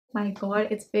My god,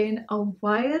 it's been a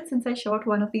while since I shot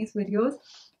one of these videos.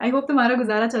 I hope तुम्हारा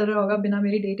गुजारा चल रहा होगा बिना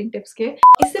मेरी dating tips के.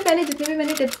 इससे पहले जितने भी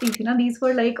मैंने tips दी थी ना, these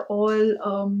were like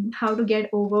all how to get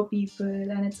over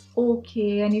people and it's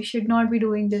okay and you should not be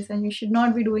doing this and you should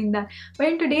not be doing that. But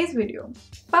in today's video,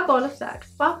 fuck all of that.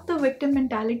 Fuck the victim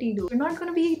mentality, dude. You're not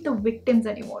gonna be the victims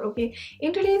anymore, okay?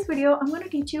 In today's video, I'm gonna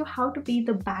teach you how to be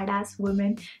the badass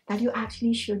woman that you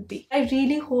actually should be. I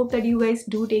really hope that you guys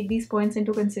do take these points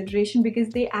into consideration because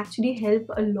they actually help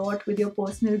a lot with your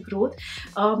personal growth,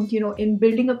 in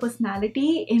building a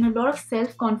personality, in a lot of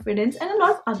self-confidence and a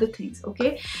lot of other things,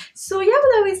 okay? So yeah,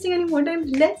 without wasting any more time,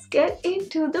 let's get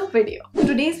into the video. So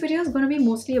today's video is going to be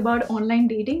mostly about online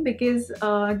dating because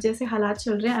जैसे हालात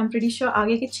चल रहे हैं, I'm pretty sure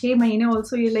आगे के 6 महीने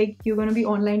also you're going to be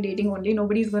online dating only.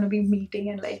 Nobody's going to be meeting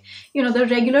and the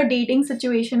regular dating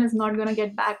situation is not going to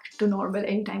get back to normal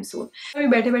anytime soon. अभी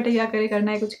बैठे बैठे क्या करे,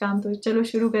 करना है कुछ काम तो चलो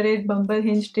शुरू करें. Bumble,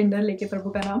 Hinge, Tinder लेके प्रभु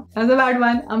का नाम. That was a bad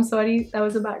one. I'm sorry, that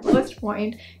was a bad one. First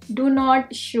point, do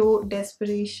not show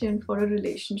desperation for a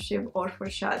relationship or for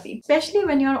shadi. Especially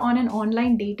when you're on an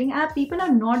online dating app, people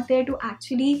are not there to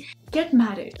actually get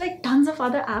married. Like tons of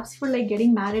other apps for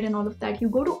getting married and all of that. You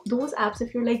go to those apps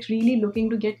if you're really looking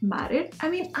to get married. I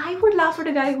mean, I would laugh at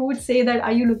a guy who would say that,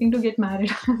 are you looking to get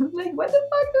married? Like, what the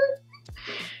fuck,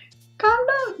 dude? Calm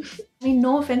down. I mean,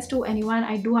 no offense to anyone.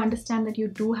 I do understand that you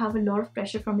do have a lot of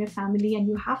pressure from your family and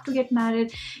you have to get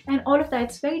married and all of that.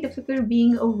 It's very difficult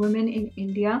being a woman in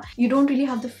India. You don't really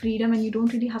have the freedom and you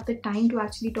don't really have the time to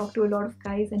actually talk to a lot of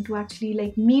guys and to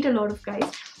actually meet a lot of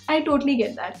guys. I totally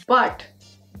get that.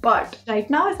 But right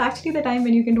now is actually the time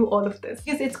when you can do all of this.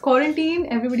 Because it's quarantine,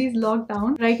 everybody's locked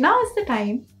down. Right now is the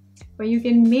time where you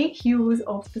can make use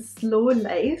of the slow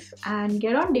life and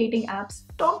get on dating apps,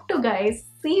 talk to guys,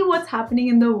 see what's happening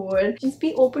in the world. Just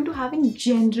be open to having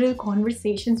general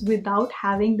conversations without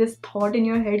having this thought in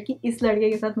your head कि इस लड़के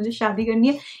के साथ मुझे शादी करनी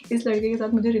है, इस लड़के के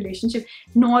साथ मुझे relationship.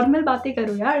 Normal बातें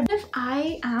करो यार. If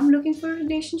I am looking for a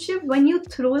relationship, when you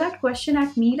throw that question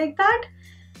at me like that,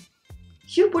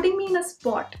 you're putting me in a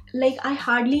spot. Like, I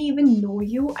hardly even know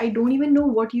you. I don't even know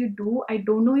what you do. I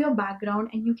don't know your background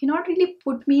and you cannot really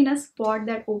put me in a spot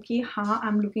that, okay,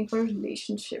 I'm looking for a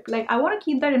relationship. Like, I want to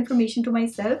keep that information to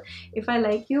myself. If I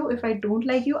like you, if I don't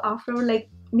like you, after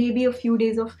maybe a few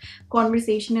days of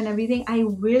conversation and everything, I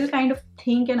will kind of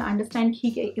think and understand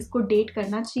कि इसको date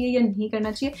करना चाहिए या नहीं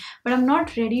करना चाहिए, but I'm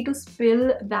not ready to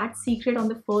spill that secret on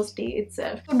the first day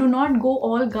itself. So do not go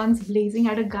all guns blazing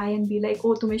at a guy and be like,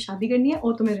 oh तुम्हें शादी करनी है,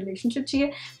 oh तुम्हें relationship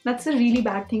चाहिए. That's a really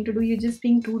bad thing to do. You're just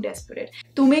being too desperate.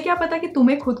 तुम्हें क्या पता कि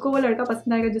तुम्हें खुद को वो लड़का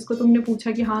पसंद आएगा जिसको तुमने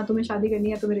पूछा कि हाँ तुम्हें शादी करनी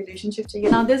है, तुम्हें relationship चाहिए.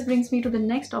 Now this brings me to the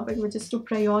next topic, which is to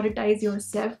prioritize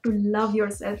yourself, to love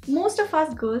yourself. Most of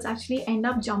us girls actually end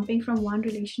up jumping from one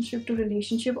relationship to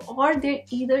relationship, or they're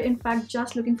either in fact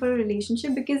just looking for a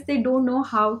relationship because they don't know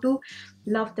how to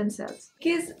love themselves.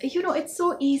 Because it's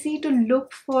so easy to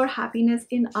look for happiness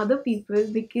in other people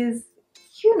because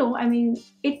I mean,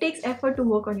 it takes effort to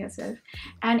work on yourself,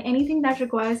 and anything that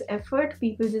requires effort,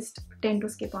 people just tend to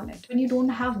skip on it. When you don't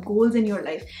have goals in your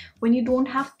life, when you don't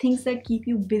have things that keep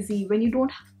you busy, when you don't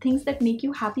have things that make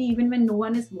you happy even when no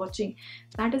one is watching,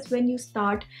 that is when you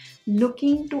start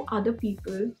looking to other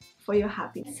people for your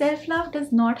happiness. Self-love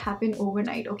does not happen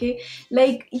overnight, okay?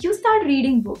 Like, you start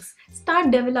reading books, start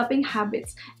developing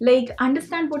habits,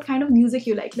 understand what kind of music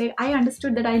you like. Like, I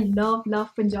understood that I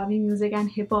love Punjabi music and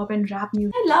hip-hop and rap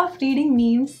music. I love reading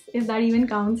memes, if that even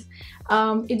counts.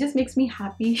 It just makes me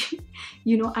happy.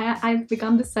 I've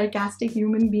become this sarcastic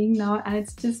human being now, and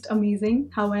it's just amazing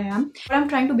how I am. What I'm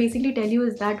trying to basically tell you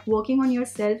is that working on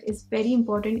yourself is very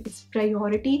important. It's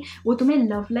priority. वो तुम्हें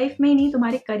love life में ही नहीं,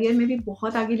 तुम्हारे career में भी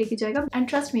बहुत आगे लेके जाएगा. And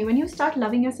trust me, when you start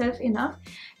loving yourself enough,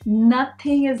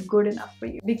 nothing is good enough for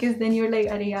you, because then you're like,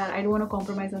 arey yaar, I don't want to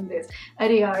compromise on this.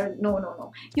 Arey yaar,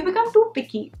 no. You become too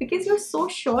picky because you're so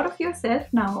sure of yourself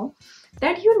now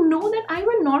that you know that I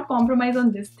will not compromise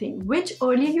on this thing, which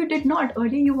earlier you did not.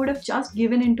 Earlier you would have just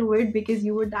given into it because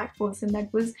you were that person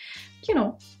that was,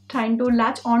 trying to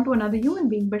latch on to another human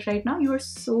being. But right now you are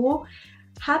so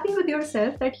happy with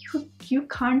yourself that you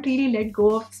can't really let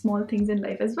go of small things in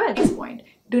life as well. Next point,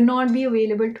 do not be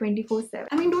available 24/7.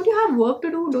 I mean, don't you have work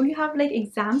to do? Don't you have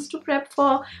exams to prep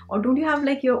for? Or don't you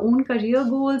have your own career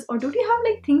goals? Or don't you have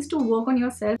things to work on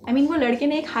yourself? I mean, वो लड़के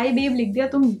ने एक hi babe लिख दिया,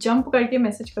 तुम jump करके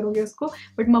message करोगे उसको,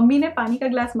 but मम्मी ने पानी का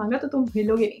glass मांगा तो तुम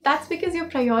हिलोगे नहीं. That's because your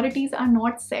priorities are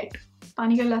not set.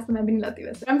 पानी का glass तो मैं भी नहीं लाती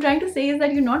वैसे. What I'm trying to say is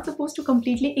that you're not supposed to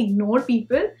completely ignore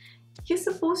people. You're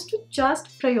supposed to just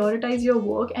prioritize your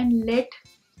work and let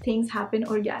things happen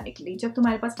organically. जब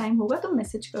तुम्हारे पास टाइम होगा तो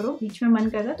मैसेज करो, बीच में मन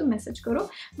कर रहा है तो मैसेज करो,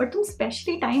 बट तुम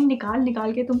स्पेशली टाइम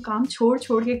निकाल के तुम काम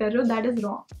छोड़ के कर रहे हो, that is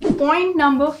wrong. Point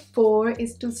number 4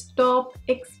 is to stop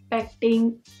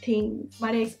expecting things.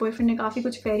 तुम्हारे एक्स बॉयफ्रेंड ने काफी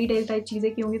कुछ फेरी टेल टाइप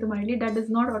चीजें की होंगी तुम्हारे लिए, that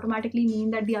does not automatically mean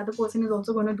that the other person is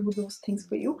also gonna do those things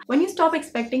for you. When you stop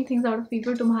expecting things out of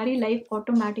people, तुम्हारी लाइफ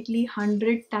ऑटोमेटिकली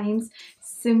 100 टाइम्स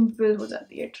सिंपल हो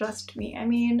जाती है. Trust me. I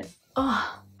mean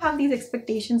have these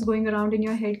expectations going around in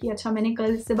your head कि अच्छा मैंने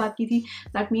कल इससे बात की थी,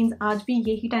 that means आज भी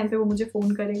यही टाइम पे वो मुझे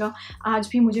फ़ोन करेगा, आज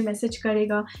भी मुझे मैसेज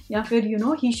करेगा, या फिर you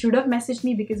know he should have messaged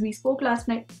me because we spoke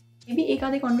last night. May be एक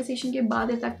आधे कॉन्वर्सेशन के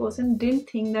बाद if that person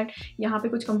didn't think that यहाँ पे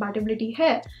कुछ compatibility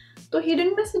है तो he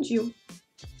didn't message you.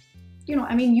 You know,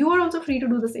 I mean, you are also free to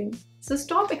do the same. So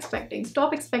stop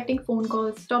expecting phone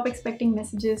calls, stop expecting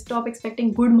messages, stop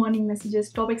expecting good morning messages,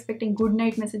 stop expecting good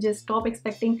night messages, stop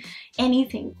expecting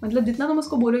anything. मतलब जितना तुम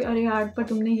उसको बोलो अरे यार पर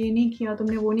तुमने ये नहीं किया,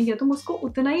 तुमने वो नहीं किया, तुम उसको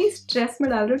उतना ही स्ट्रेस में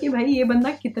डाल रहे हो कि भाई ये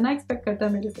बंदा कितना एक्सपेक्ट करता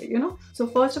है मेरे से, you know. So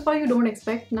first of all, you don't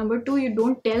expect. Number 2, you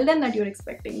don't tell them that you're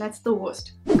expecting. That's the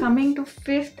worst. Coming to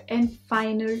 5th and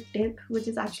final tip,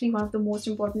 which is actually one of the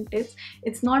most important tips.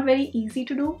 It's not very easy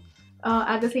to do.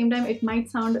 At the same time, it might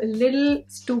sound a little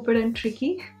stupid and tricky.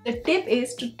 The tip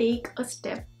is to take a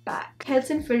step back. It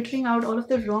helps in filtering out all of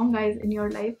the wrong guys in your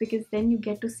life because then you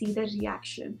get to see their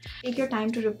reaction. Take your time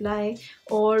to reply,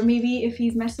 or maybe if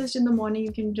he's messaged in the morning,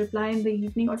 you can reply in the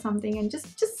evening or something, and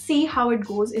just see how it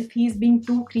goes. If he's being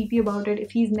too creepy about it,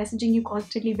 if he's messaging you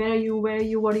constantly, where are you,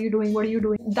 what are you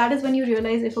doing, that is when you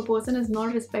realize if a person is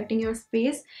not respecting your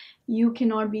space, you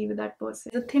cannot be with that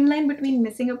person. There's a thin line between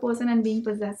missing a person and being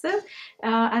possessive.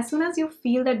 As soon as you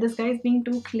feel that this guy is being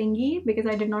too clingy because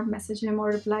I did not message him or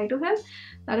reply to him,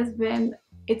 that is when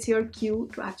it's your cue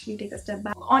to actually take a step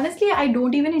back. Honestly, I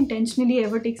don't even intentionally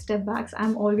ever take step backs.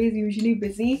 I'm always usually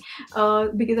busy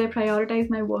because I prioritize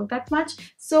my work that much.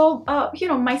 So you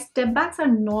know, my step backs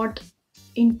are not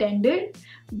intended,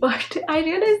 but I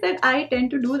realize that I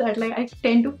tend to do that. Like I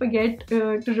tend to forget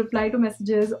to reply to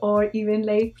messages or even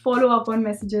like follow up on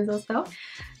messages or stuff.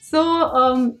 So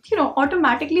you know,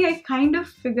 automatically I kind of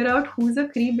figure out who's a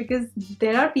creep because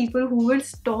there are people who will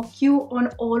stalk you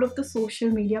on all of the social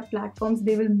media platforms.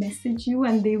 They will message you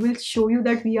and they will show you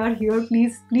that we are here,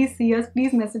 please see us,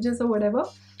 please message us or whatever.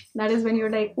 That is when you're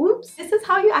like, oops. This is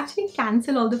how you actually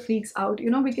cancel all the freaks out, you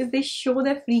know, because they show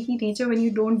their freaky nature when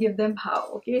you don't give them how,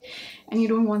 okay? And you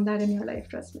don't want that in your life,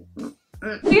 trust me.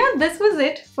 So yeah, this was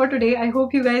it for today. I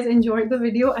hope you guys enjoyed the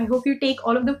video. I hope you take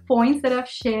all of the points that I've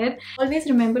shared. Always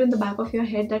remember in the back of your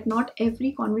head that not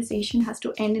every conversation has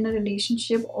to end in a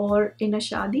relationship or in a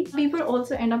shadi. People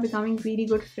also end up becoming really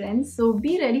good friends. So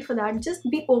be ready for that. Just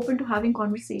be open to having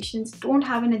conversations. Don't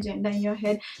have an agenda in your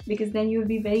head because then you'll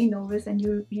be very nervous and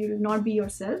you'll not be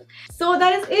yourself. So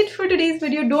that is it for today's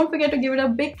video. Don't forget to give it a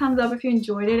big thumbs up if you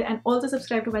enjoyed it, and also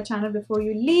subscribe to my channel before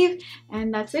you leave.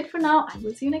 And that's it for now. I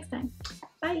will see you next time.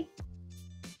 Bye.